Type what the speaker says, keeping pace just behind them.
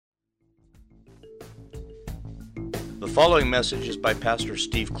The following message is by Pastor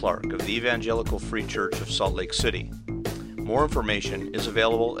Steve Clark of the Evangelical Free Church of Salt Lake City. More information is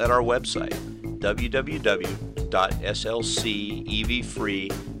available at our website,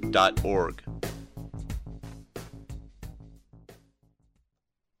 www.slcevfree.org.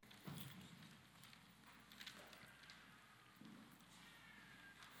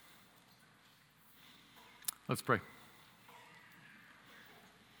 Let's pray.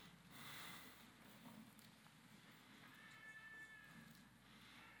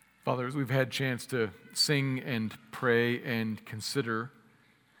 Father, as we've had a chance to sing and pray and consider,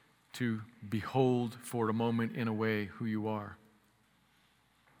 to behold for a moment in a way who you are,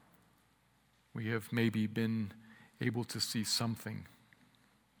 we have maybe been able to see something,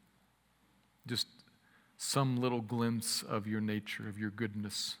 just some little glimpse of your nature, of your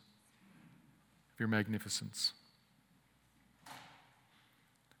goodness, of your magnificence.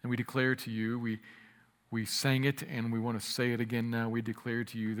 And we declare to you, we sang it and we want to say it again now. We declare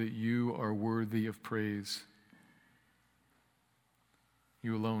to you that you are worthy of praise.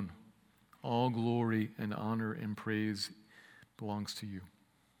 You alone. All glory and honor and praise belongs to you.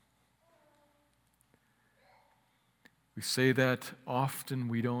 We say that often.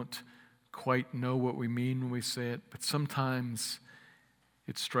 We don't quite know what we mean when we say it, but sometimes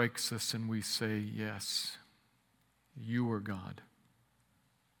it strikes us and we say, yes, you are God.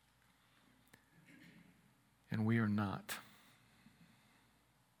 And we are not.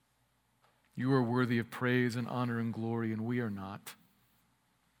 You are worthy of praise and honor and glory, and we are not.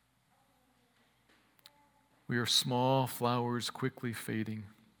 We are small flowers quickly fading,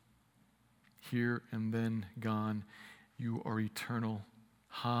 here and then gone. You are eternal,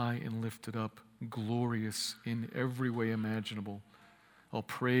 high and lifted up, glorious in every way imaginable. All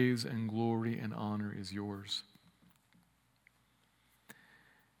praise and glory and honor is yours.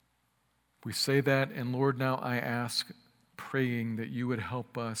 We say that, and Lord, now I ask, praying that you would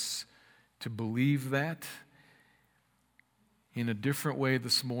help us to believe that in a different way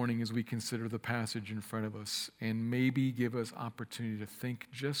this morning as we consider the passage in front of us, and maybe give us opportunity to think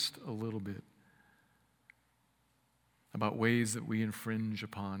just a little bit about ways that we infringe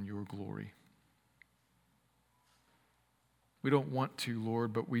upon your glory. We don't want to,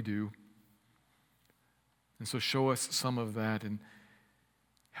 Lord, but we do. And so show us some of that and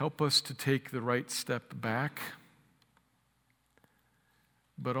help us to take the right step back.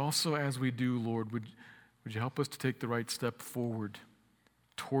 But also as we do, Lord, would you help us to take the right step forward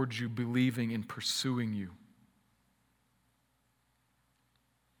towards you, believing and pursuing you.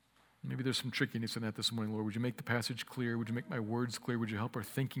 Maybe there's some trickiness in that this morning, Lord. Would you make the passage clear? Would you make my words clear? Would you help our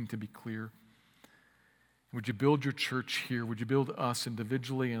thinking to be clear? Would you build your church here? Would you build us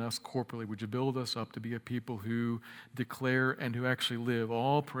individually and us corporately? Would you build us up to be a people who declare and who actually live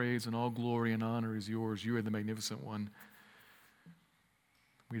all praise and all glory and honor is yours. You are the magnificent one.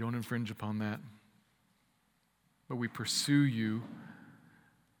 We don't infringe upon that, but we pursue you,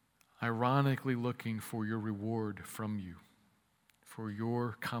 ironically looking for your reward from you, for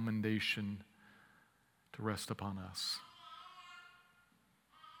your commendation to rest upon us.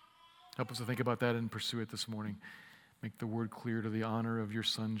 Help us to think about that and pursue it this morning. Make the word clear to the honor of your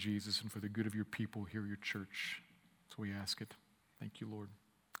Son, Jesus, and for the good of your people here, your church. So we ask it. Thank you, Lord.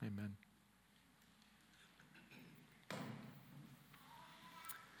 Amen.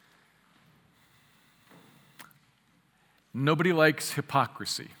 Nobody likes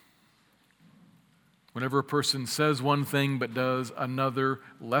hypocrisy. Whenever a person says one thing but does another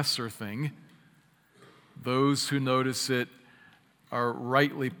lesser thing, those who notice it are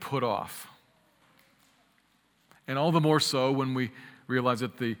rightly put off. And all the more so when we realize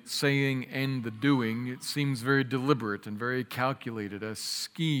that the saying and the doing, it seems very deliberate and very calculated, a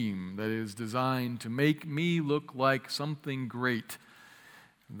scheme that is designed to make me look like something great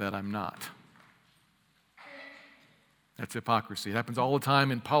that I'm not. That's hypocrisy. It happens all the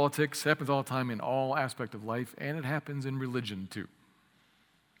time in politics, it happens all the time in all aspects of life, and it happens in religion too.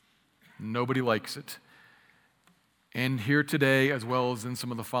 Nobody likes it. And here today, as well as in some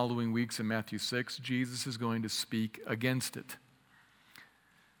of the following weeks in Matthew 6, Jesus is going to speak against it.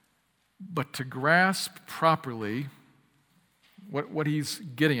 But to grasp properly what he's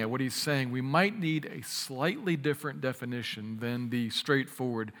getting at, what he's saying, we might need a slightly different definition than the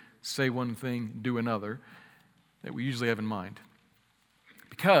straightforward say one thing, do another that we usually have in mind.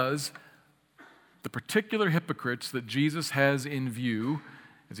 Because the particular hypocrites that Jesus has in view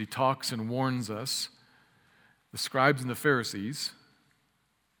as he talks and warns us, the scribes and the Pharisees,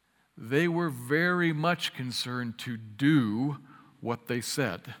 they were very much concerned to do what they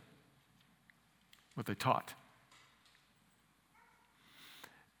said, what they taught.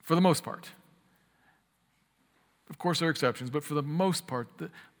 For the most part. Of course, there are exceptions, but for the most part,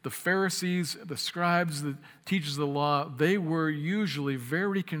 the Pharisees, the scribes, the teachers of the law, they were usually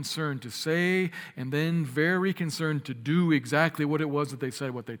very concerned to say and then very concerned to do exactly what it was that they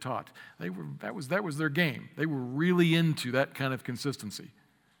said, what they taught. That was their game. They were really into that kind of consistency.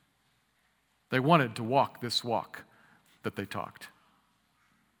 They wanted to walk this walk that they talked.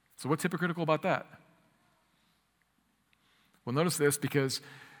 So what's hypocritical about that? Well, notice this, because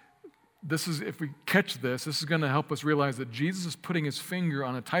if we catch this is going to help us realize that Jesus is putting his finger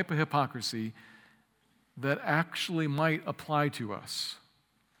on a type of hypocrisy that actually might apply to us.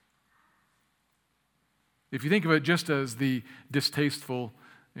 If you think of it just as the distasteful,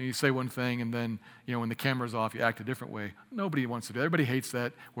 you say one thing and then, when the camera's off, you act a different way. Nobody wants to do that. Everybody hates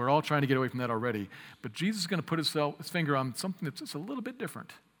that. We're all trying to get away from that already. But Jesus is going to put his finger on something that's just a little bit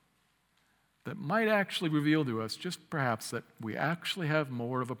different, that might actually reveal to us just perhaps that we actually have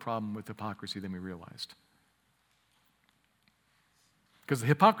more of a problem with hypocrisy than we realized. Because the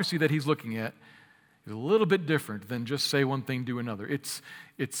hypocrisy that he's looking at is a little bit different than just say one thing, do another. It's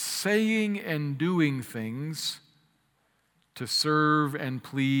saying and doing things to serve and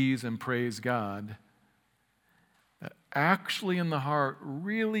please and praise God that actually in the heart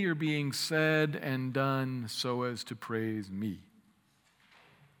really are being said and done so as to praise me.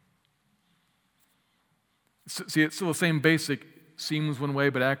 See, it's still the same basic, seems one way,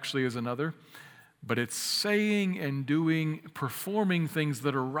 but actually is another. But it's saying and doing, performing things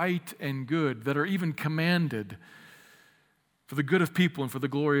that are right and good, that are even commanded for the good of people and for the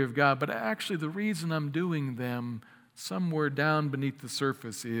glory of God. But actually the reason I'm doing them somewhere down beneath the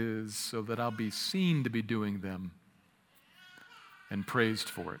surface is so that I'll be seen to be doing them and praised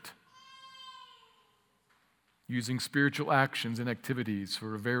for it. Using spiritual actions and activities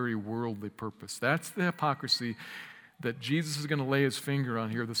for a very worldly purpose. That's the hypocrisy that Jesus is going to lay his finger on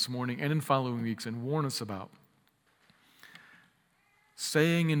here this morning and in following weeks and warn us about.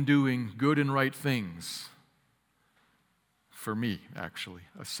 Saying and doing good and right things, for me, actually,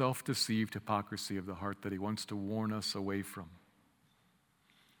 a self-deceived hypocrisy of the heart that he wants to warn us away from.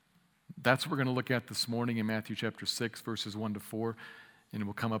 That's what we're going to look at this morning in Matthew chapter 6, verses 1 to 4. And it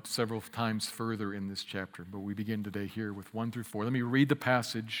will come up several times further in this chapter. But we begin today here with 1 through 4. Let me read the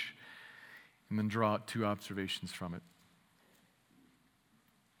passage and then draw out two observations from it.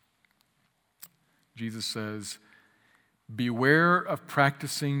 Jesus says, "Beware of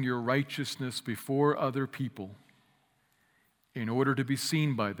practicing your righteousness before other people in order to be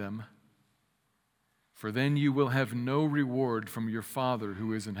seen by them, for then you will have no reward from your Father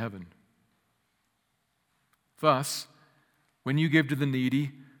who is in heaven. Thus, when you give to the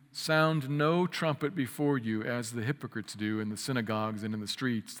needy, sound no trumpet before you, as the hypocrites do in the synagogues and in the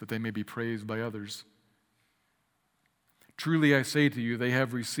streets, that they may be praised by others. Truly I say to you, they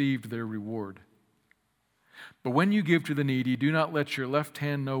have received their reward. But when you give to the needy, do not let your left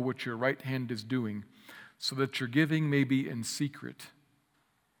hand know what your right hand is doing, so that your giving may be in secret.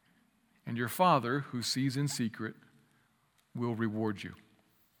 And your Father, who sees in secret, will reward you."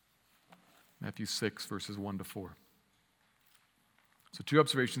 Matthew 6, verses 1 to 4. So two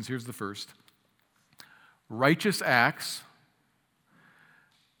observations. Here's the first. Righteous acts,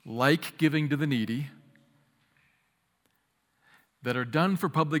 like giving to the needy, that are done for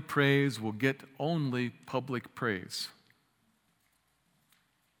public praise will get only public praise.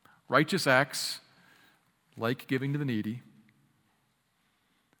 Righteous acts, like giving to the needy,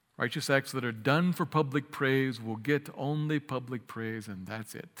 righteous acts that are done for public praise will get only public praise, and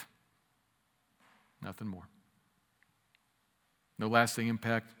that's it. Nothing more. No lasting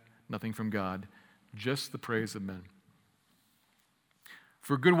impact, nothing from God, just the praise of men.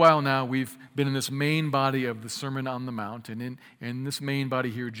 For a good while now, we've been in this main body of the Sermon on the Mount, and in this main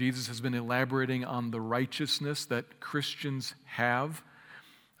body here, Jesus has been elaborating on the righteousness that Christians have,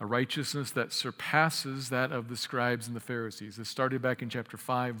 a righteousness that surpasses that of the scribes and the Pharisees. This started back in chapter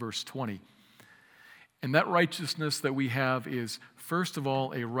 5, verse 20. And that righteousness that we have is, first of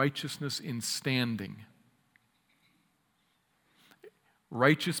all, a righteousness in standing.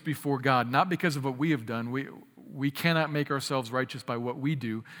 Righteous before God, not because of what we have done. We cannot make ourselves righteous by what we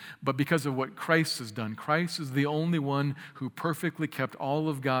do, but because of what Christ has done. Christ is the only one who perfectly kept all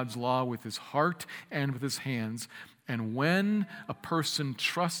of God's law with his heart and with his hands. And when a person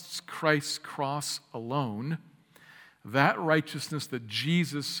trusts Christ's cross alone, that righteousness that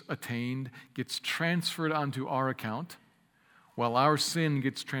Jesus attained gets transferred onto our account, while our sin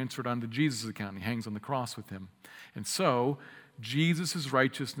gets transferred onto Jesus' account. He hangs on the cross with him. And so, Jesus'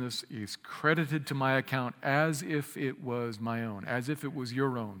 righteousness is credited to my account as if it was my own, as if it was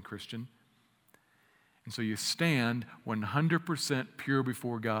your own, Christian. And so you stand 100% pure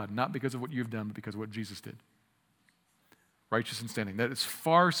before God, not because of what you've done, but because of what Jesus did. righteous and standing. That is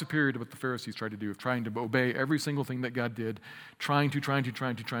far superior to what the Pharisees tried to do, of trying to obey every single thing that God did, trying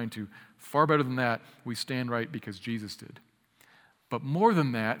to. Far better than that, we stand right because Jesus did. But more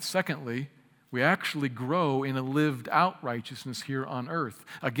than that, secondly, we actually grow in a lived out righteousness here on earth.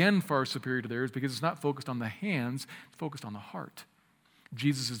 Again, far superior to theirs because it's not focused on the hands, it's focused on the heart.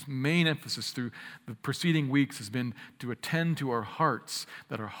 Jesus' main emphasis through the preceding weeks has been to attend to our hearts,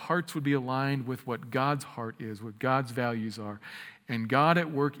 that our hearts would be aligned with what God's heart is, what God's values are. And God at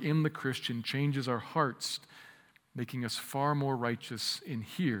work in the Christian changes our hearts, making us far more righteous in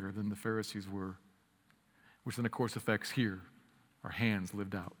here than the Pharisees were, which then, of course, affects here, our hands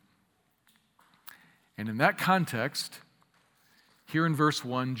lived out. And in that context, here in verse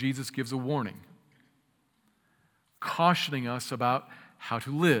 1, Jesus gives a warning, cautioning us about how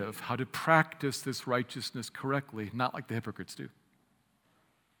to live, how to practice this righteousness correctly, not like the hypocrites do.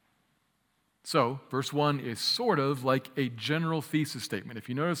 So, verse 1 is sort of like a general thesis statement. If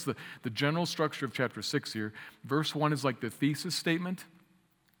you notice the general structure of chapter 6 here, verse 1 is like the thesis statement,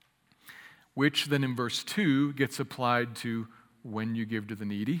 which then in verse 2 gets applied to when you give to the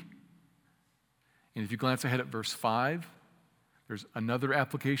needy. And if you glance ahead at verse 5, there's another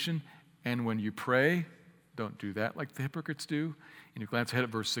application, and when you pray, don't do that like the hypocrites do. And you glance ahead at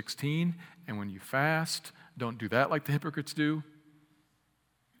verse 16, and when you fast, don't do that like the hypocrites do.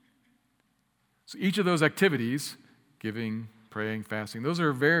 So each of those activities, giving, praying, fasting, those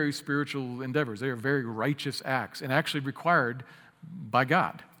are very spiritual endeavors. They are very righteous acts and actually required by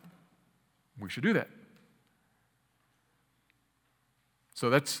God. We should do that. So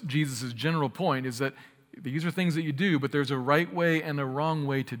that's Jesus' general point, is that these are things that you do, but there's a right way and a wrong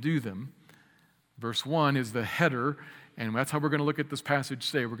way to do them. Verse 1 is the header, and that's how we're going to look at this passage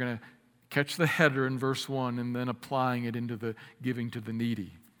today. We're going to catch the header in verse 1 and then applying it into the giving to the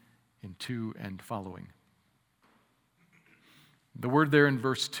needy in 2 and following. The word there in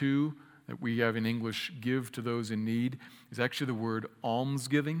verse 2 that we have in English, give to those in need, is actually the word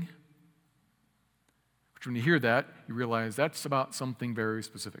almsgiving. Which when you hear that, you realize that's about something very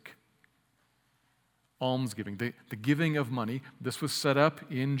specific. Almsgiving, the giving of money. This was set up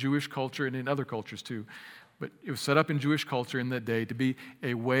in Jewish culture and in other cultures too. But it was set up in Jewish culture in that day to be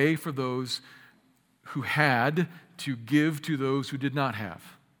a way for those who had to give to those who did not have.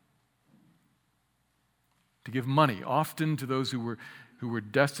 To give money, often to those who were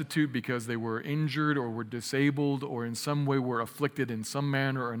destitute because they were injured or were disabled or in some way were afflicted in some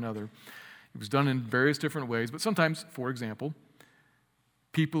manner or another. It was done in various different ways, but sometimes, for example,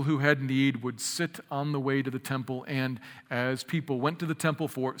 people who had need would sit on the way to the temple, and as people went to the temple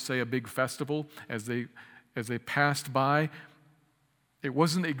for, say, a big festival, as they passed by, it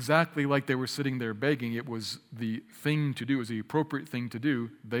wasn't exactly like they were sitting there begging. It was the thing to do. It was the appropriate thing to do.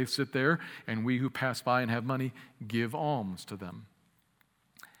 They sit there, and we who pass by and have money give alms to them.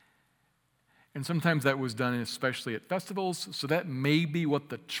 And sometimes that was done especially at festivals, so that may be what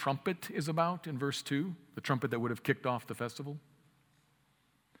the trumpet is about in verse 2, the trumpet that would have kicked off the festival.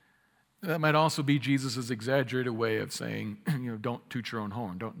 That might also be Jesus' exaggerated way of saying, don't toot your own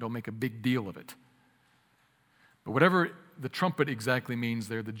horn, don't make a big deal of it. But whatever the trumpet exactly means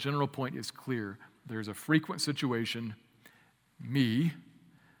there, the general point is clear. There's a frequent situation, me,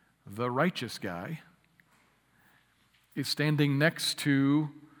 the righteous guy, is standing next to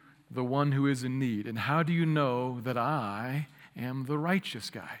the one who is in need. And how do you know that I am the righteous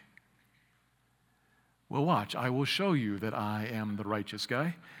guy? Well, watch. I will show you that I am the righteous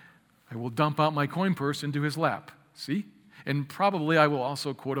guy. I will dump out my coin purse into his lap. See? And probably I will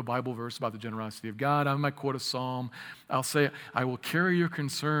also quote a Bible verse about the generosity of God. I might quote a psalm. I'll say, I will carry your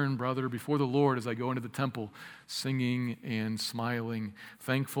concern, brother, before the Lord as I go into the temple, singing and smiling,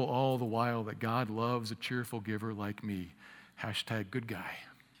 thankful all the while that God loves a cheerful giver like me. # good guy.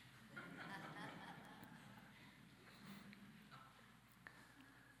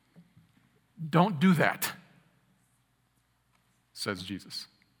 Don't do that, says Jesus.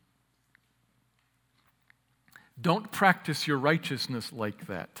 Don't practice your righteousness like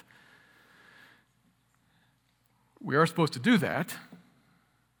that. We are supposed to do that.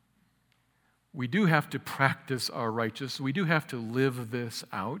 We do have to practice our righteousness. We do have to live this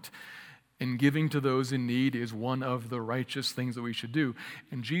out. And giving to those in need is one of the righteous things that we should do.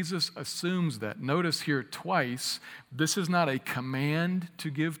 And Jesus assumes that. Notice here twice, this is not a command to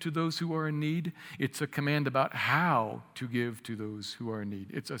give to those who are in need. It's a command about how to give to those who are in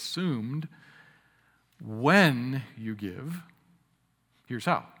need. It's assumed when you give, here's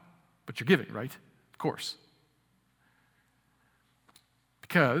how. But you're giving, right? Of course.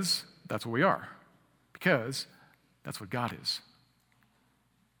 Because that's what we are. Because that's what God is.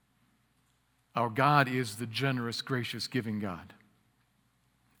 Our God is the generous, gracious, giving God.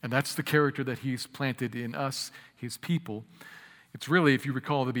 And that's the character that He's planted in us, His people. It's really, if you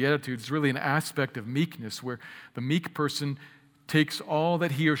recall the Beatitudes, it's really an aspect of meekness where the meek person takes all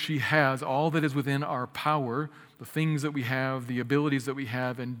that he or she has, all that is within our power, the things that we have, the abilities that we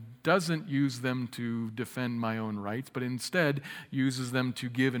have, and doesn't use them to defend my own rights, but instead uses them to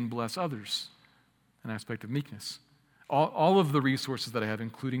give and bless others. An aspect of meekness. All of the resources that I have,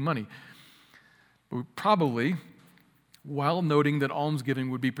 including money. But probably, while noting that almsgiving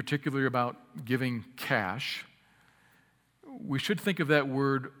would be particularly about giving cash, we should think of that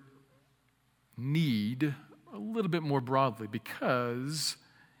word need a little bit more broadly, because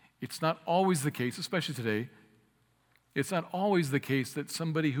it's not always the case, especially today, it's not always the case that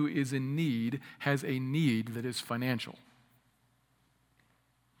somebody who is in need has a need that is financial.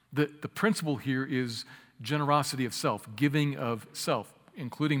 The principle here is generosity of self, giving of self,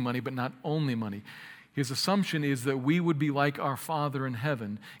 including money, but not only money. His assumption is that we would be like our Father in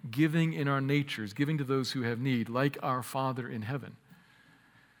heaven, giving in our natures, giving to those who have need, like our Father in heaven.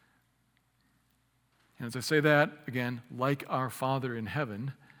 And as I say that, again, like our Father in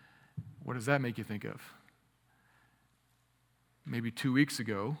heaven, what does that make you think of? Maybe 2 weeks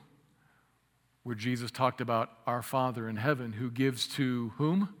ago, where Jesus talked about our Father in heaven who gives to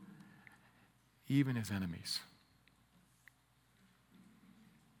whom? Even his enemies.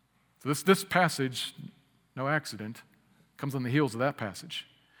 So this passage, no accident, comes on the heels of that passage,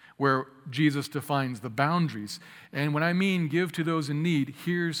 where Jesus defines the boundaries. And when I mean give to those in need,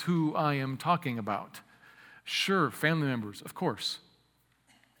 here's who I am talking about. Sure, family members, of course.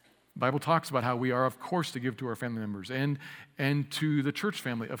 The Bible talks about how we are, of course, to give to our family members and to the church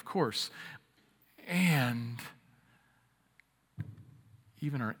family, of course. And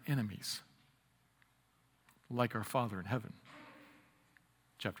even our enemies, like our Father in heaven.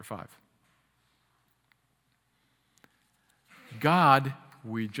 Chapter 5. God,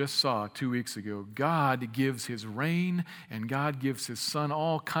 we just saw 2 weeks ago, God gives his rain and God gives his sun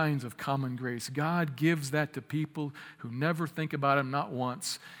all kinds of common grace. God gives that to people who never think about him, not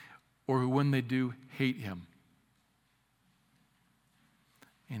once, or who, when they do, hate him.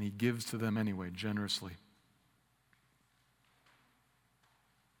 And he gives to them anyway, generously.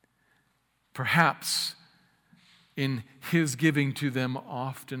 Perhaps in his giving to them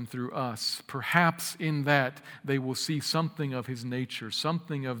often through us, perhaps in that they will see something of his nature,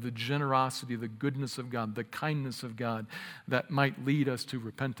 something of the generosity, the goodness of God, the kindness of God that might lead us to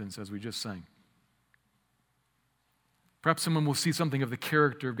repentance, as we just sang. Perhaps someone will see something of the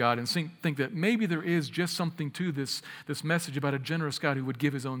character of God and think that maybe there is just something to this message about a generous God who would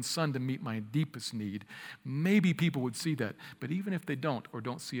give his own son to meet my deepest need. Maybe people would see that, but even if they don't or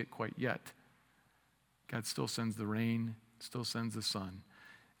don't see it quite yet, God still sends the rain, still sends the sun,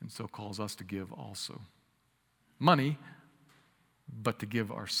 and still calls us to give also. Money, but to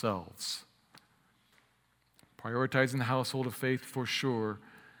give ourselves. Prioritizing the household of faith for sure,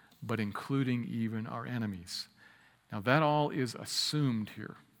 but including even our enemies. Now that all is assumed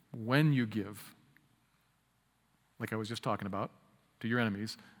here. When you give, like I was just talking about, to your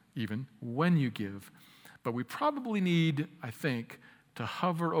enemies, even when you give. But we probably need, I think, to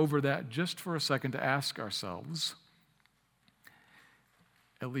hover over that just for a second to ask ourselves,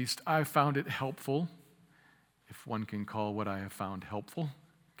 at least I found it helpful, if one can call what I have found helpful.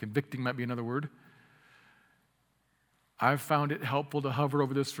 Convicting might be another word. I've found it helpful to hover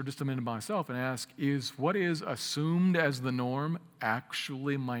over this for just a minute myself and ask, is what is assumed as the norm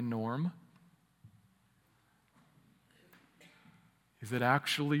actually my norm? Is it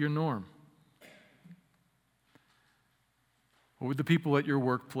actually your norm? What would the people at your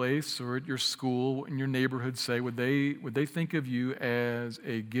workplace or at your school, in your neighborhood say? Would they think of you as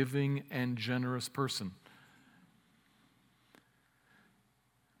a giving and generous person?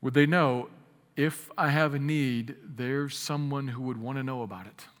 Would they know, if I have a need, there's someone who would want to know about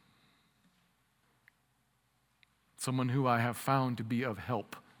it? Someone who I have found to be of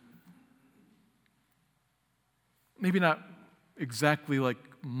help. Maybe not exactly like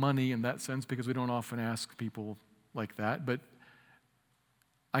money in that sense, because we don't often ask people like that, but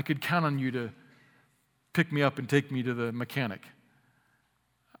I could count on you to pick me up and take me to the mechanic.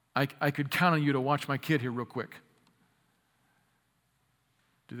 I could count on you to watch my kid here real quick.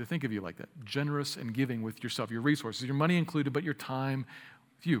 Do they think of you like that? Generous and giving with yourself, your resources, your money included, but your time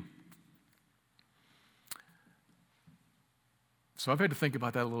with you. So I've had to think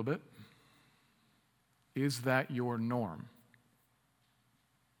about that a little bit. Is that your norm?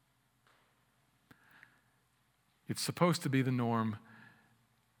 It's supposed to be the norm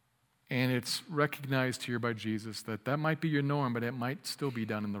And it's recognized here by Jesus that that might be your norm, but it might still be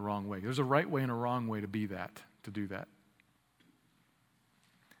done in the wrong way. There's a right way and a wrong way to do that.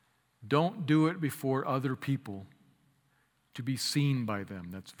 Don't do it before other people to be seen by them.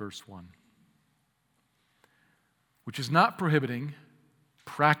 That's verse 1. Which is not prohibiting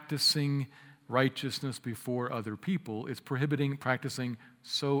practicing righteousness before other people. It's prohibiting practicing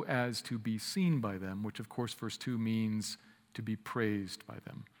so as to be seen by them, which of course verse 2 means to be praised by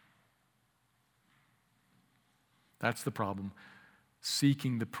them. That's the problem.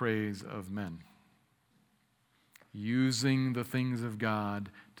 Seeking the praise of men. Using the things of God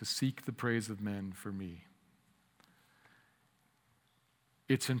to seek the praise of men for me.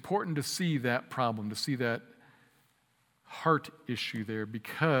 It's important to see that problem, to see that heart issue there,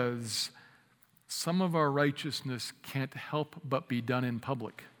 because some of our righteousness can't help but be done in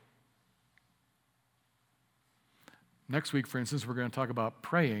public. Next week, for instance, we're going to talk about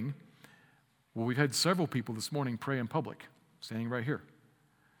praying. Well, we've had several people this morning pray in public, standing right here.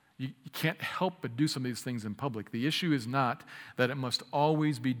 You can't help but do some of these things in public. The issue is not that it must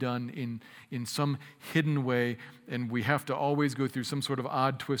always be done in some hidden way, and we have to always go through some sort of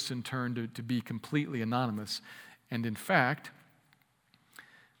odd twist and turn to be completely anonymous. And in fact,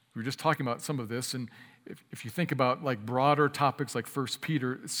 we were just talking about some of this, and if you think about like broader topics like 1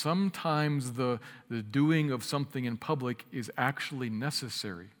 Peter, sometimes the doing of something in public is actually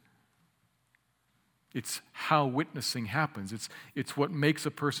necessary. It's how witnessing happens. It's what makes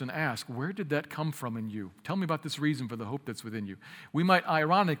a person ask, where did that come from in you? Tell me about this reason for the hope that's within you. We might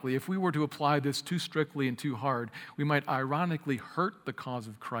ironically, if we were to apply this too strictly and too hard, we might ironically hurt the cause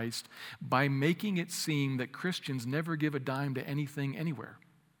of Christ by making it seem that Christians never give a dime to anything anywhere.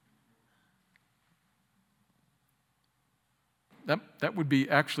 That would be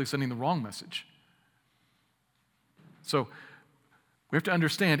actually sending the wrong message. So, we have to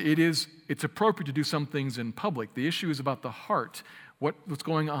understand it's appropriate to do some things in public. The issue is about the heart, what's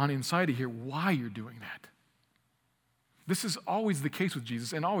going on inside of here, why you're doing that. This is always the case with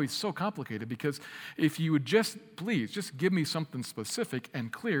Jesus and always so complicated, because if you would please give me something specific and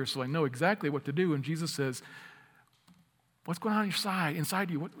clear so I know exactly what to do. And Jesus says, what's going on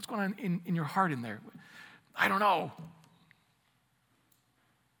inside you? What's going on in your heart in there? I don't know.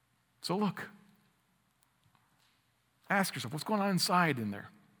 So look. Ask yourself, what's going on inside in there?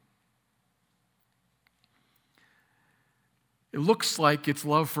 It looks like it's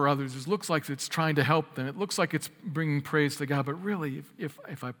love for others. It looks like it's trying to help them. It looks like it's bringing praise to God. But really,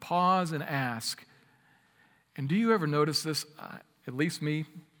 if I pause and ask, and do you ever notice this, at least me,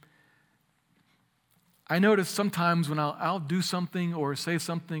 I notice sometimes when I'll do something or say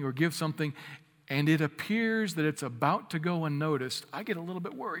something or give something, and it appears that it's about to go unnoticed, I get a little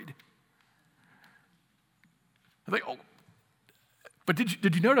bit worried. Like, oh, but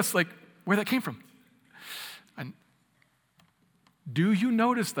did you notice like where that came from? And do you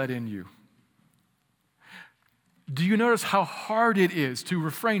notice that in you? Do you notice how hard it is to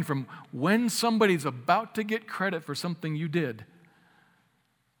refrain from when somebody's about to get credit for something you did?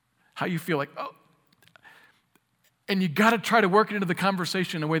 How you feel like, oh, and you got to try to work it into the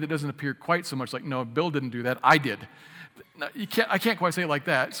conversation in a way that doesn't appear quite so much like, no, Bill didn't do that, I did. No, I can't quite say it like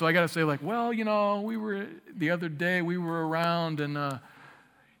that. So I got to say like, well, the other day we were around and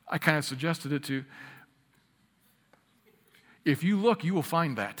I kind of suggested it to. If you look, you will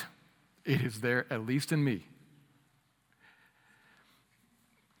find that. It is there, at least in me.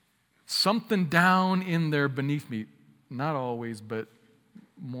 Something down in there beneath me, not always, but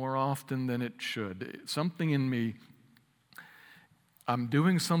more often than it should. Something in me, I'm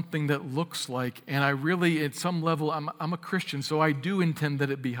doing something that looks like, and I really, at some level, I'm a Christian, so I do intend that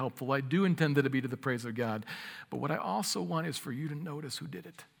it be helpful. I do intend that it be to the praise of God. But what I also want is for you to notice who did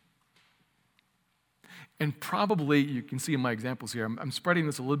it. And probably, you can see in my examples here, I'm spreading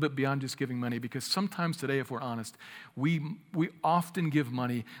this a little bit beyond just giving money, because sometimes today, if we're honest, we often give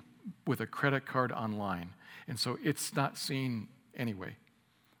money with a credit card online. And so it's not seen anyway.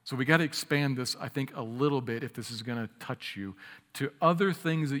 So we got to expand this, I think, a little bit, if this is going to touch you, to other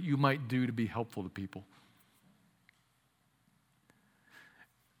things that you might do to be helpful to people.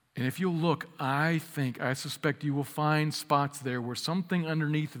 And if you'll look, I suspect you will find spots there where something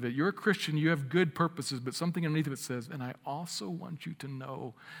underneath of it, you're a Christian, you have good purposes, but something underneath of it says, and I also want you to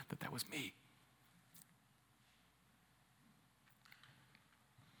know that was me.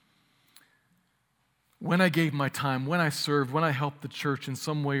 When I gave my time, when I served, when I helped the church in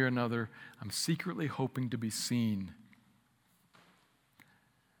some way or another, I'm secretly hoping to be seen.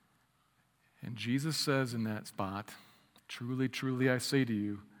 And Jesus says in that spot, truly, truly I say to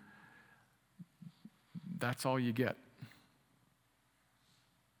you, that's all you get.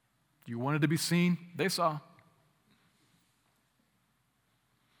 You wanted to be seen? They saw.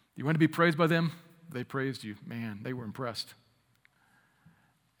 You wanted to be praised by them? They praised you. Man, they were impressed.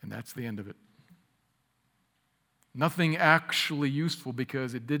 And that's the end of it. Nothing actually useful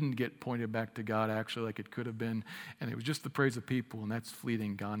because it didn't get pointed back to God actually like it could have been. And it was just the praise of people, and that's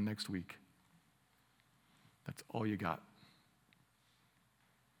fleeting, gone next week. That's all you got.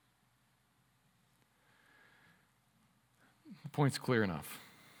 The point's clear enough.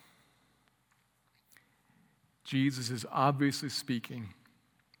 Jesus is obviously speaking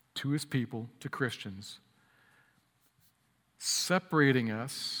to his people, to Christians, separating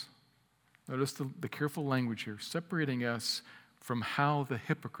us, notice the careful language here, separating us from how the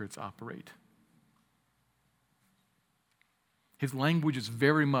hypocrites operate. His language is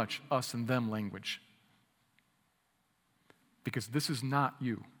very much us and them language. Because this is not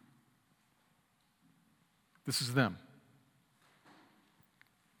you. This is them.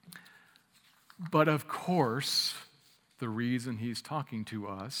 But of course, the reason he's talking to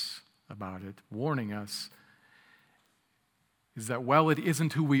us about it, warning us, is that while it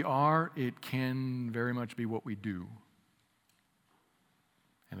isn't who we are, it can very much be what we do.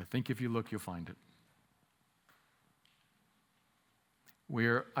 And I think if you look, you'll find it.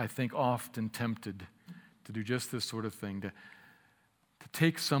 We're, I think, often tempted to do just this sort of thing, to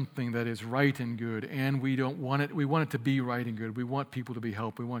take something that is right and good, and we don't want it. We want it to be right and good. We want people to be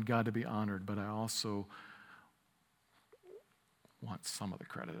helped. We want God to be honored, but I also want some of the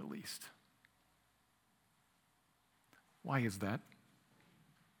credit at least. Why is that?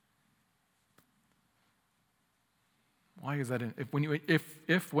 Why is that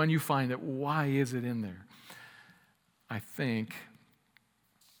if when you find it, why is it in there? I think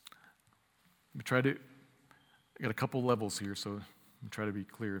I got a couple levels here, so I'm try to be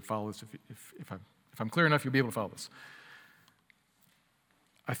clear and follow this. If I'm clear enough, you'll be able to follow this.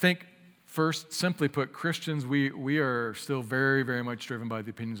 I think, first, simply put, Christians, we are still very, very much driven by the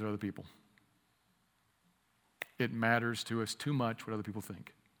opinions of other people. It matters to us too much what other people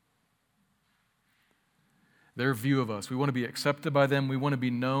think. Their view of us. We want to be accepted by them. We want to be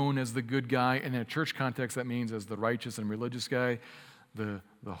known as the good guy. And in a church context, that means as the righteous and religious guy, the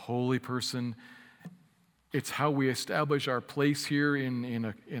holy person. It's how we establish our place here in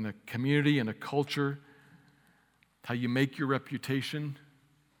a community, in a culture, how you make your reputation.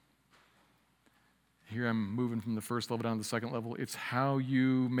 Here I'm moving from the first level down to the second level. It's how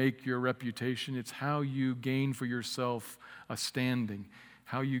you make your reputation. It's how you gain for yourself a standing,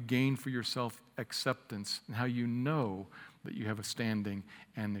 how you gain for yourself acceptance, and how you know that you have a standing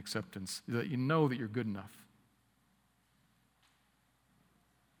and acceptance, that you know that you're good enough.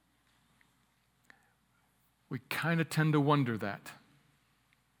 We kind of tend to wonder that.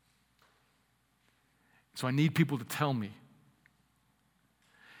 So I need people to tell me.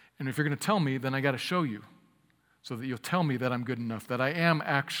 And if you're going to tell me, then I got to show you so that you'll tell me that I'm good enough, that I am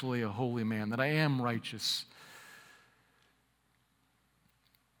actually a holy man, that I am righteous.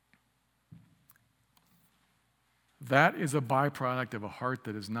 That is a byproduct of a heart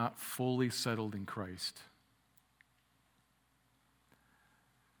that is not fully settled in Christ.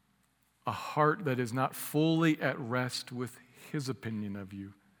 A heart that is not fully at rest with his opinion of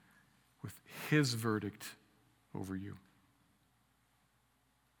you, with his verdict over you.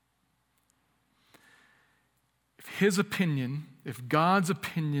 If his opinion, if God's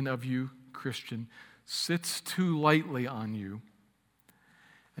opinion of you, Christian, sits too lightly on you,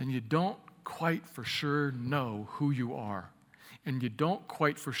 and you don't quite for sure know who you are, and you don't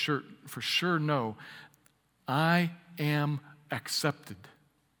quite for sure know, I am accepted.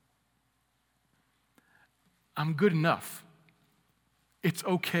 I'm good enough. It's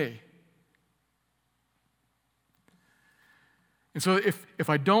okay. And so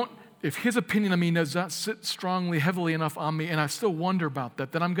if his opinion of me does not sit strongly, heavily enough on me, and I still wonder about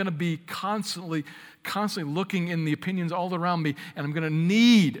that, then I'm going to be constantly looking in the opinions all around me, and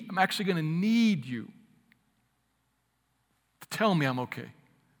I'm actually going to need you to tell me I'm okay.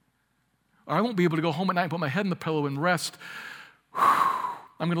 Or I won't be able to go home at night and put my head in the pillow and rest.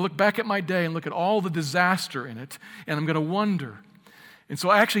 I'm going to look back at my day and look at all the disaster in it, and I'm going to wonder. And so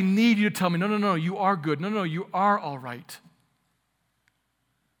I actually need you to tell me, no, you are good. No, you are all right.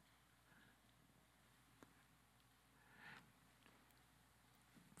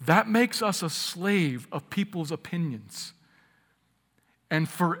 That makes us a slave of people's opinions and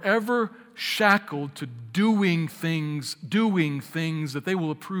forever shackled to doing things that they will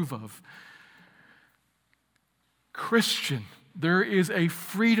approve of. Christian, there is a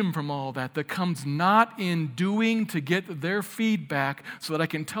freedom from all that comes not in doing to get their feedback so that I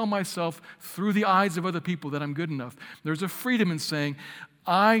can tell myself through the eyes of other people that I'm good enough. There's a freedom in saying,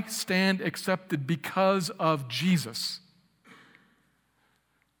 I stand accepted because of Jesus.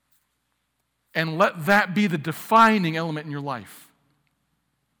 And let that be the defining element in your life.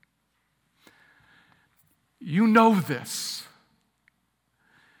 You know this.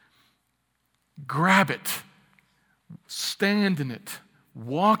 Grab it. Stand in it.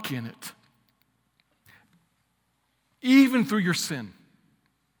 Walk in it. Even through your sin.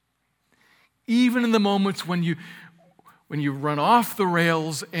 Even in the moments when you run off the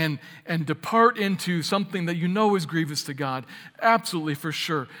rails and depart into something that you know is grievous to God. Absolutely, for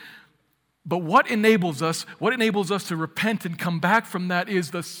sure. But what enables us to repent and come back from that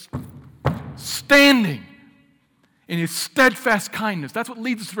is the standing in His steadfast kindness. That's what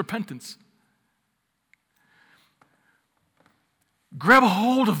leads us to repentance. Grab a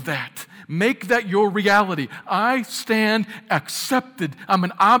hold of that. Make that your reality. I stand accepted. I'm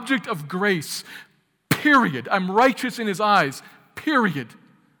an object of grace. Period. I'm righteous in His eyes. Period.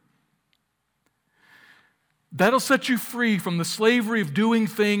 That'll set you free from the slavery of doing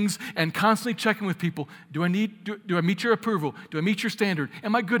things and constantly checking with people. Do I meet your approval? Do I meet your standard?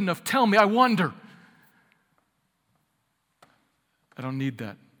 Am I good enough? Tell me. I wonder. I don't need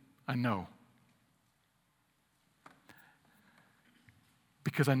that. I know.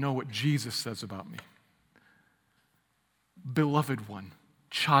 Because I know what Jesus says about me. Beloved one,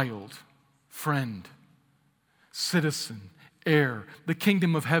 child, friend, citizen, heir. The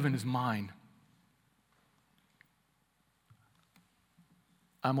kingdom of heaven is mine.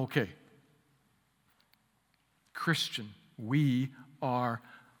 I'm okay. Christian, we are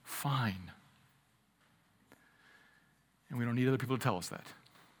fine. And we don't need other people to tell us that.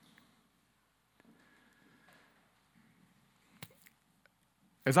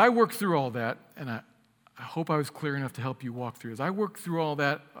 As I work through all that, and I hope I was clear enough to help you walk through, as I work through all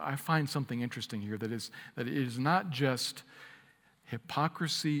that, I find something interesting here that it is not just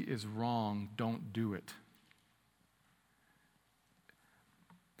hypocrisy is wrong, don't do it.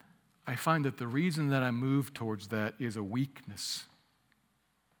 I find that the reason that I move towards that is a weakness.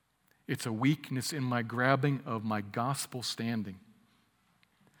 It's a weakness in my grabbing of my gospel standing.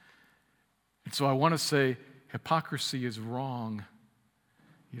 And so I want to say hypocrisy is wrong.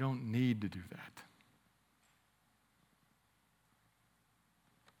 You don't need to do that.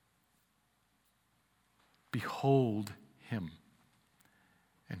 Behold Him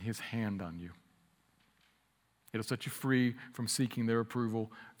and His hand on you. It'll set you free from seeking their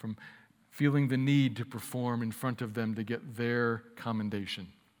approval, from feeling the need to perform in front of them to get their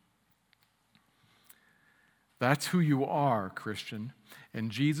commendation. That's who you are, Christian.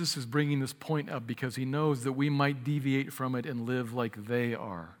 And Jesus is bringing this point up because He knows that we might deviate from it and live like they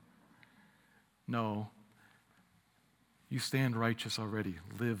are. No. You stand righteous already.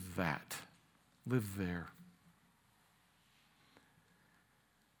 Live that. Live there.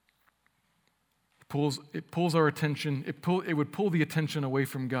 It pulls our attention. It would pull the attention away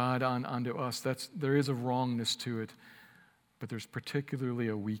from God onto us. There is a wrongness to it, but there's particularly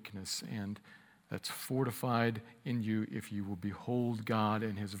a weakness, and that's fortified in you if you will behold God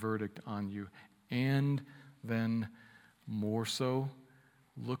and His verdict on you, and then more so,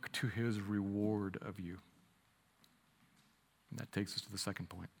 look to His reward of you. And that takes us to the second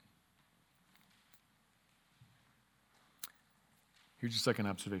point. Here's your second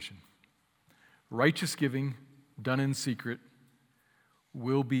observation. Righteous giving done in secret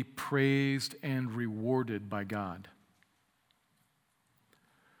will be praised and rewarded by God.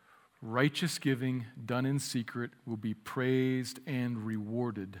 Righteous giving done in secret will be praised and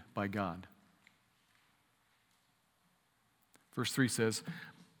rewarded by God. Verse 3 says,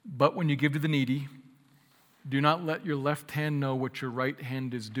 "But when you give to the needy, do not let your left hand know what your right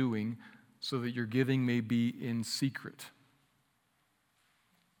hand is doing, so that your giving may be in secret."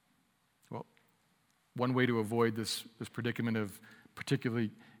 Well, one way to avoid this predicament of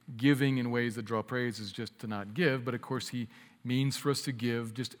particularly giving in ways that draw praise is just to not give, but of course He means for us to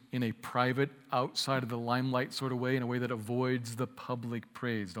give just in a private, outside of the limelight sort of way, in a way that avoids the public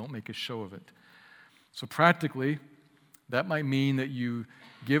praise. Don't make a show of it. So practically, that might mean that you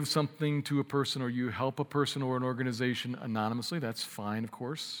give something to a person or you help a person or an organization anonymously. That's fine, of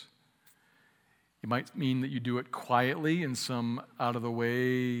course. It might mean that you do it quietly in some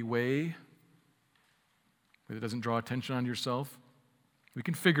out-of-the-way way that doesn't draw attention on yourself. We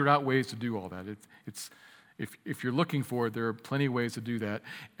can figure out ways to do all that. If you're looking for it, there are plenty of ways to do that,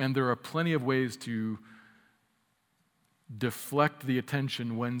 and there are plenty of ways to deflect the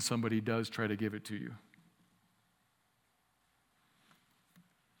attention when somebody does try to give it to you.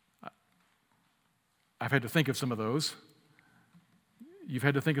 I've had to think of some of those. You've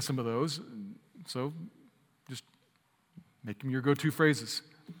had to think of some of those, so just Make them your go-to phrases.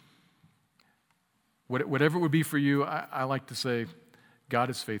 Whatever it would be for you, I like to say, God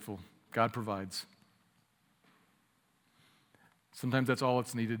is faithful. God provides. Sometimes that's all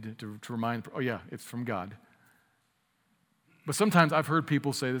it's needed to remind, oh yeah, it's from God. But sometimes I've heard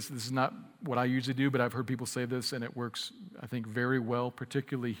people say this is not what I usually do, but I've heard people say this, and it works, I think, very well,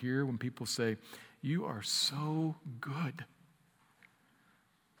 particularly here when people say, you are so good.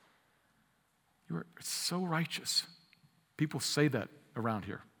 You are so righteous. People say that around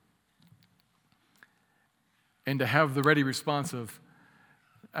here. And to have the ready response of,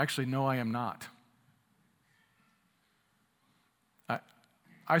 actually, no, I am not.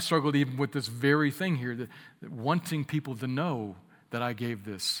 I struggled even with this very thing here, that wanting people to know that I gave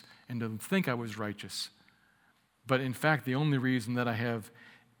this and to think I was righteous. But in fact, the only reason that I have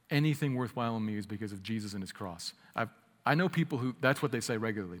anything worthwhile in me is because of Jesus and his cross. I know people who, that's what they say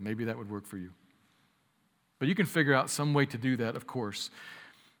regularly. Maybe that would work for you. But you can figure out some way to do that, of course.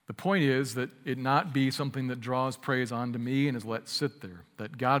 The point is that it not be something that draws praise onto me and is let sit there.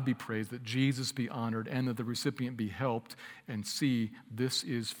 That God be praised, that Jesus be honored, and that the recipient be helped and see this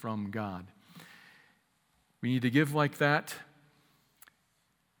is from God. We need to give like that.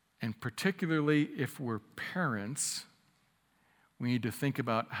 And particularly if we're parents, we need to think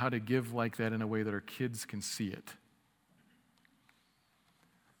about how to give like that in a way that our kids can see it.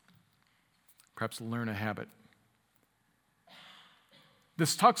 Perhaps learn a habit.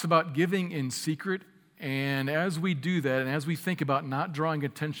 This talks about giving in secret, and as we do that, and as we think about not drawing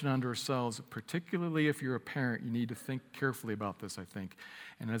attention onto ourselves, particularly if you're a parent, you need to think carefully about this, I think.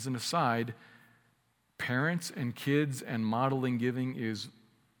 And as an aside, parents and kids and modeling giving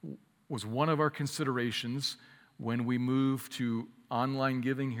was one of our considerations when we moved to online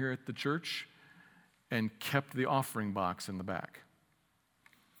giving here at the church and kept the offering box in the back.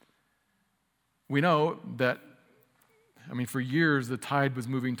 We know that, for years the tide was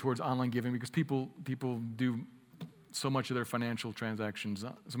moving towards online giving because people do so much of their financial transactions,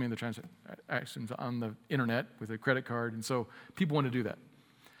 so many of their transactions on the internet with a credit card, and so people want to do that.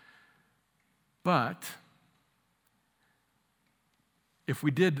 But if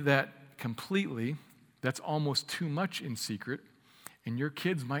we did that completely, that's almost too much in secret, and your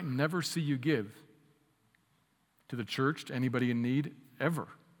kids might never see you give to the church, to anybody in need, ever.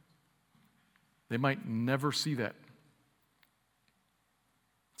 They might never see that.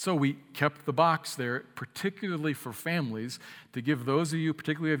 So we kept the box there, particularly for families, to give those of you,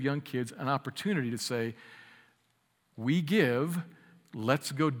 particularly who have young kids, an opportunity to say, we give,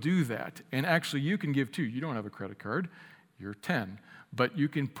 let's go do that. And actually, you can give too. You don't have a credit card. You're 10. But you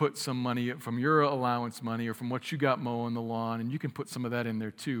can put some money from your allowance money or from what you got mowing the lawn, and you can put some of that in there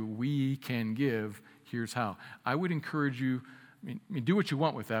too. We can give. Here's how. I would encourage you, do what you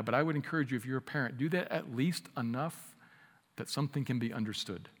want with that, but I would encourage you, if you're a parent, do that at least enough that something can be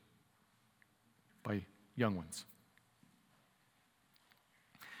understood by young ones.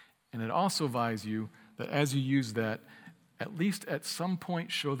 And it also advises you that as you use that, at least at some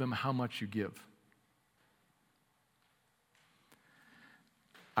point show them how much you give.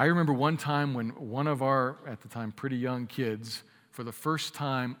 I remember one time when one of our, at the time, pretty young kids, for the first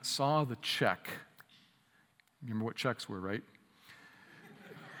time saw the check. You remember what checks were, right?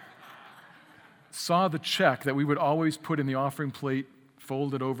 Saw the check that we would always put in the offering plate,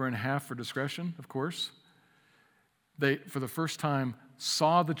 folded over in half for discretion, of course. They, for the first time,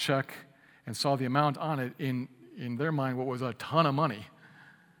 saw the check and saw the amount on it in their mind, what was a ton of money,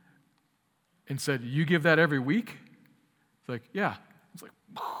 and said, "You give that every week?" It's like, yeah. It's like,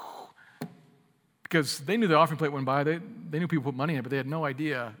 because they knew the offering plate went by. They knew people put money in it, but they had no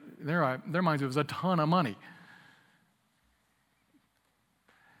idea. In their minds, it was a ton of money.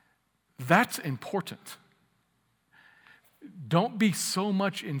 That's important. Don't be so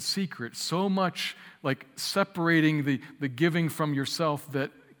much in secret, so much like separating the giving from yourself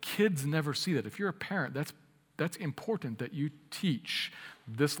that kids never see that. If you're a parent, that's important that you teach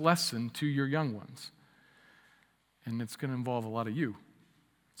this lesson to your young ones. And it's going to involve a lot of you.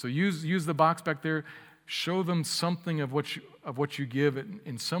 So use the box back there. Show them something of what you give.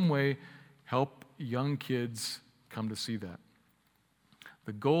 In some way, help young kids come to see that.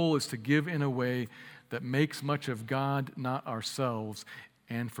 The goal is to give in a way that makes much of God, not ourselves,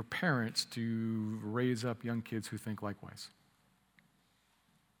 and for parents to raise up young kids who think likewise,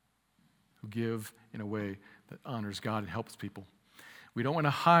 who give in a way that honors God and helps people. We don't want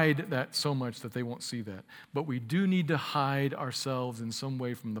to hide that so much that they won't see that. But we do need to hide ourselves in some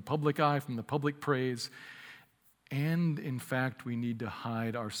way from the public eye, from the public praise. And in fact, we need to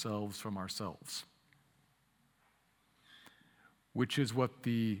hide ourselves from ourselves. which is what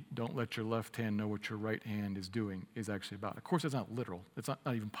the don't let your left hand know what your right hand is doing is actually about. Of course, that's not literal. It's not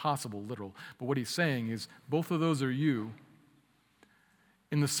even possible literal. But what he's saying is both of those are you.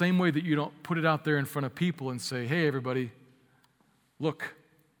 In the same way that you don't put it out there in front of people and say, hey, everybody, look.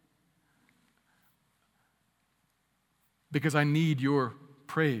 Because I need your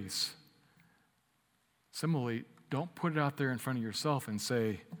praise. Similarly, don't put it out there in front of yourself and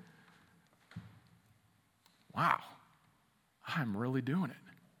say, wow, I'm really doing it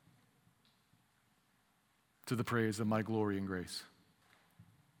to the praise of my glory and grace.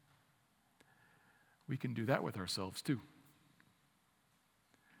 We can do that with ourselves too.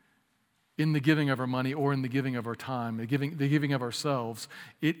 In the giving of our money or in the giving of our time, the giving of ourselves,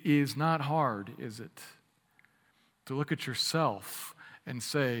 it is not hard, is it? To look at yourself and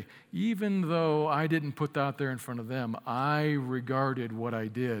say, even though I didn't put that there in front of them, I regarded what I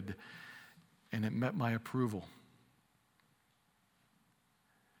did and it met my approval.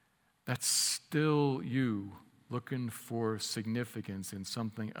 That's still you looking for significance in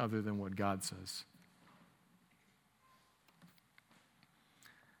something other than what God says.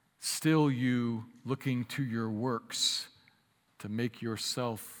 Still you looking to your works to make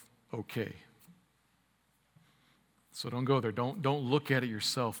yourself okay. So don't go there. Don't look at it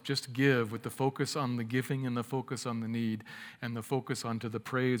yourself. Just give with the focus on the giving and the focus on the need and the focus onto the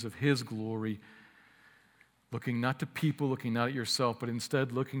praise of His glory. Looking not to people, looking not at yourself, but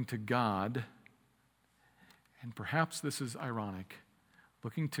instead looking to God. And perhaps this is ironic.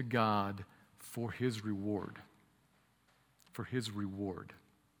 Looking to God for His reward. For His reward.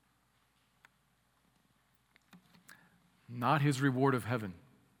 Not His reward of heaven.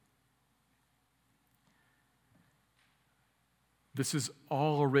 This is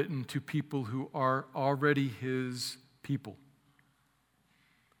all written to people who are already His people.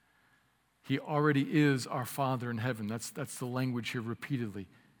 He already is our Father in heaven. That's the language here repeatedly.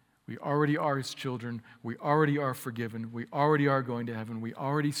 We already are His children. We already are forgiven. We already are going to heaven. We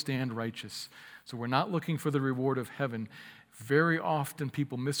already stand righteous. So we're not looking for the reward of heaven. Very often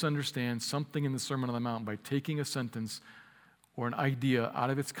people misunderstand something in the Sermon on the Mount by taking a sentence or an idea out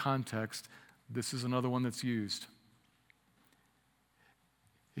of its context. This is another one that's used.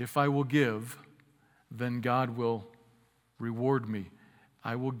 If I will give, then God will reward me.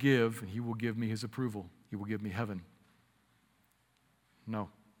 I will give, and He will give me His approval. He will give me heaven. No.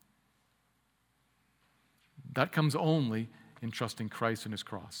 That comes only in trusting Christ and His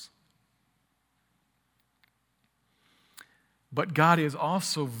cross. But God is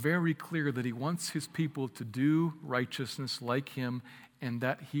also very clear that He wants His people to do righteousness like Him, and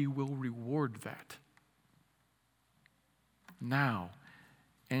that He will reward that. Now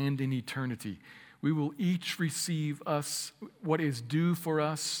and in eternity. We will each receive us what is due for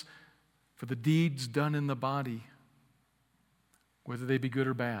us for the deeds done in the body, whether they be good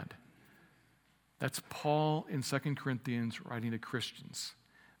or bad. That's Paul in 2 Corinthians writing to Christians,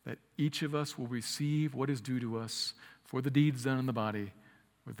 that each of us will receive what is due to us for the deeds done in the body,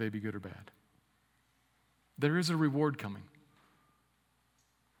 whether they be good or bad. There is a reward coming.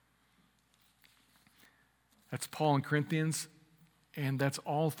 That's Paul in Corinthians. And that's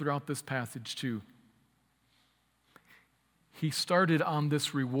all throughout this passage too. He started on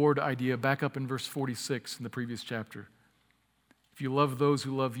this reward idea back up in verse 46 in the previous chapter. If you love those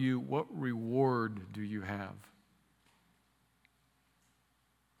who love you, what reward do you have?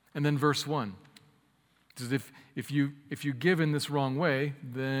 And then verse 1 says if you give in this wrong way,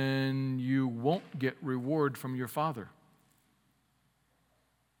 then you won't get reward from your Father.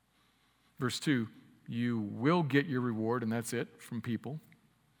 Verse 2, you will get your reward, and that's it, from people.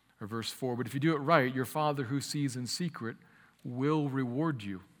 Or verse 4, but if you do it right, your Father who sees in secret will reward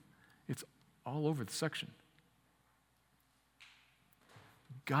you. It's all over the section.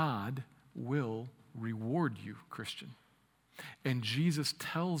 God will reward you, Christian. And Jesus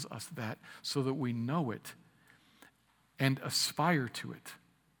tells us that so that we know it and aspire to it.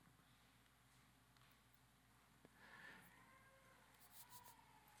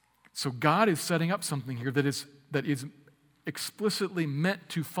 So God is setting up something here that is explicitly meant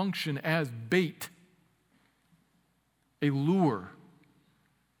to function as bait, a lure.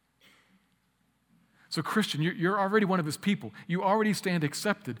 So Christian, you're already one of His people. You already stand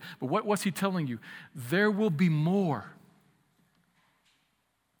accepted. But what's He telling you? There will be more.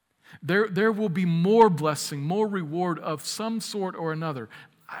 There will be more blessing, more reward of some sort or another.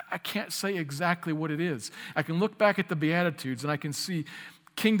 I can't say exactly what it is. I can look back at the Beatitudes and I can see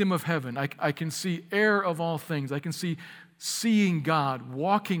kingdom of heaven. I can see heir of all things. I can see seeing God,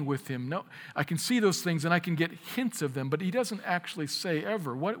 walking with Him. No, I can see those things and I can get hints of them, but He doesn't actually say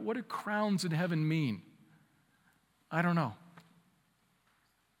ever. What do crowns in heaven mean? I don't know.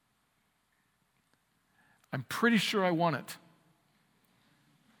 I'm pretty sure I want it.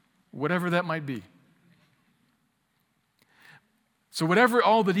 Whatever that might be. So whatever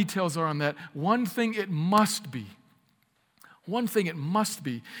all the details are on that, one thing it must be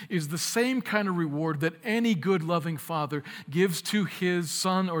is the same kind of reward that any good, loving father gives to his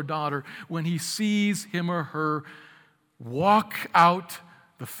son or daughter when he sees him or her walk out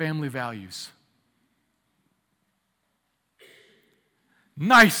the family values.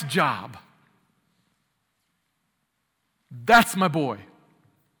 Nice job. That's my boy.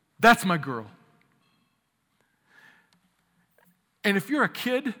 That's my girl. And if you're a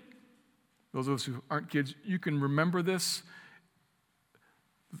kid, those of us who aren't kids, you can remember this.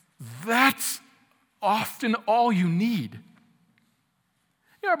 That's often all you need.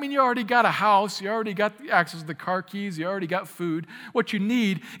 Yeah, I mean, you already got a house, you already got access to the car keys, you already got food. What you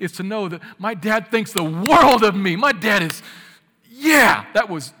need is to know that my dad thinks the world of me. My dad is,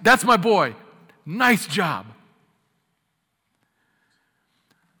 that's my boy. Nice job.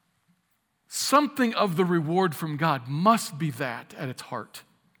 Something of the reward from God must be that at its heart.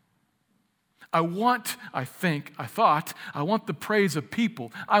 I want the praise of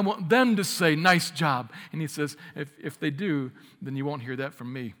people. I want them to say, nice job. And he says, if they do, then you won't hear that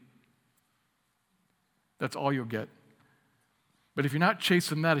from me. That's all you'll get. But if you're not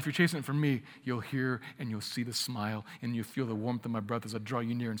chasing that, if you're chasing it from me, you'll hear and you'll see the smile and you'll feel the warmth of my breath as I draw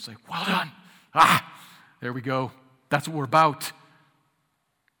you near and say, well done. There we go. That's what we're about.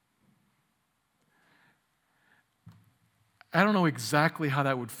 I don't know exactly how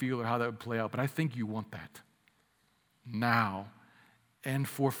that would feel or how that would play out, but I think you want that now and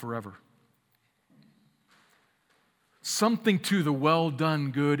for forever. Something to the well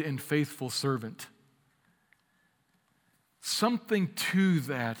done, good and faithful servant. Something to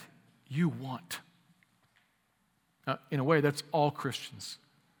that you want. In a way, that's all Christians.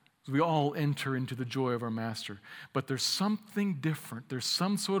 We all enter into the joy of our master. But there's something different. There's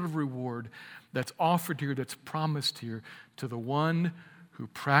some sort of reward that's offered here, that's promised here to the one who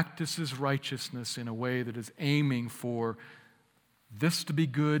practices righteousness in a way that is aiming for this to be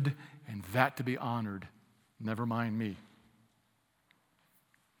good and that to be honored. Never mind me.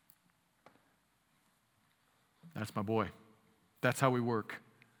 That's my boy. That's how we work.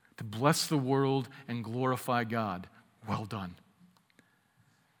 To bless the world and glorify God. Well done.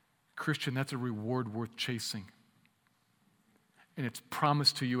 Christian, that's a reward worth chasing. And it's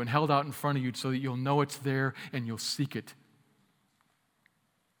promised to you and held out in front of you so that you'll know it's there and you'll seek it.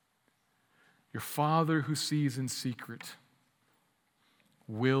 Your Father who sees in secret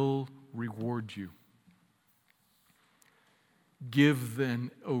will reward you. Give then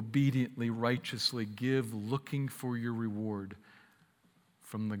obediently, righteously. Give looking for your reward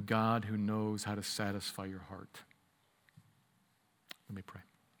from the God who knows how to satisfy your heart. Let me pray.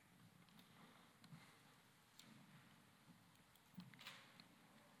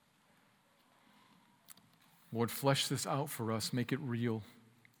 Lord, flesh this out for us. Make it real.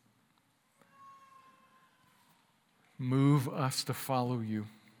 Move us to follow you.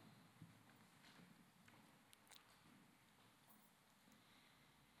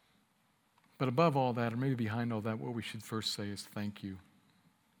 But above all that, or maybe behind all that, what we should first say is thank you.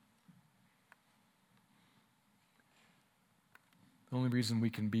 The only reason we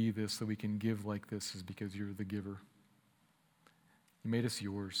can be this, that we can give like this, is because you're the giver. You made us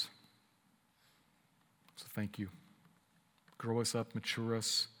yours. So thank you. Grow us up, mature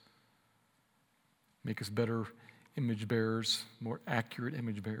us, make us better image bearers, more accurate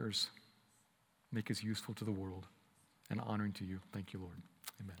image bearers. Make us useful to the world and honoring to you. Thank you, Lord.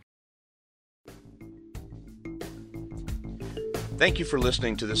 Amen. Thank you for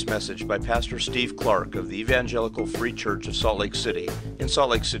listening to this message by Pastor Steve Clark of the Evangelical Free Church of Salt Lake City in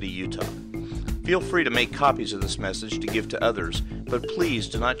Salt Lake City, Utah. Feel free to make copies of this message to give to others, but please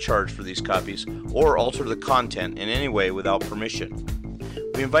do not charge for these copies or alter the content in any way without permission.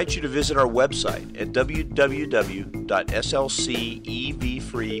 We invite you to visit our website at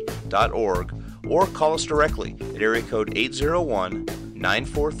www.slcevfree.org or call us directly at area code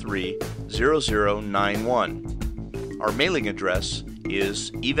 801-943-0091. Our mailing address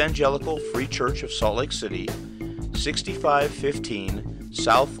is Evangelical Free Church of Salt Lake City, 6515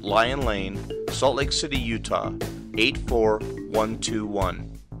 South Lion Lane, Salt Lake City, Utah, 84121.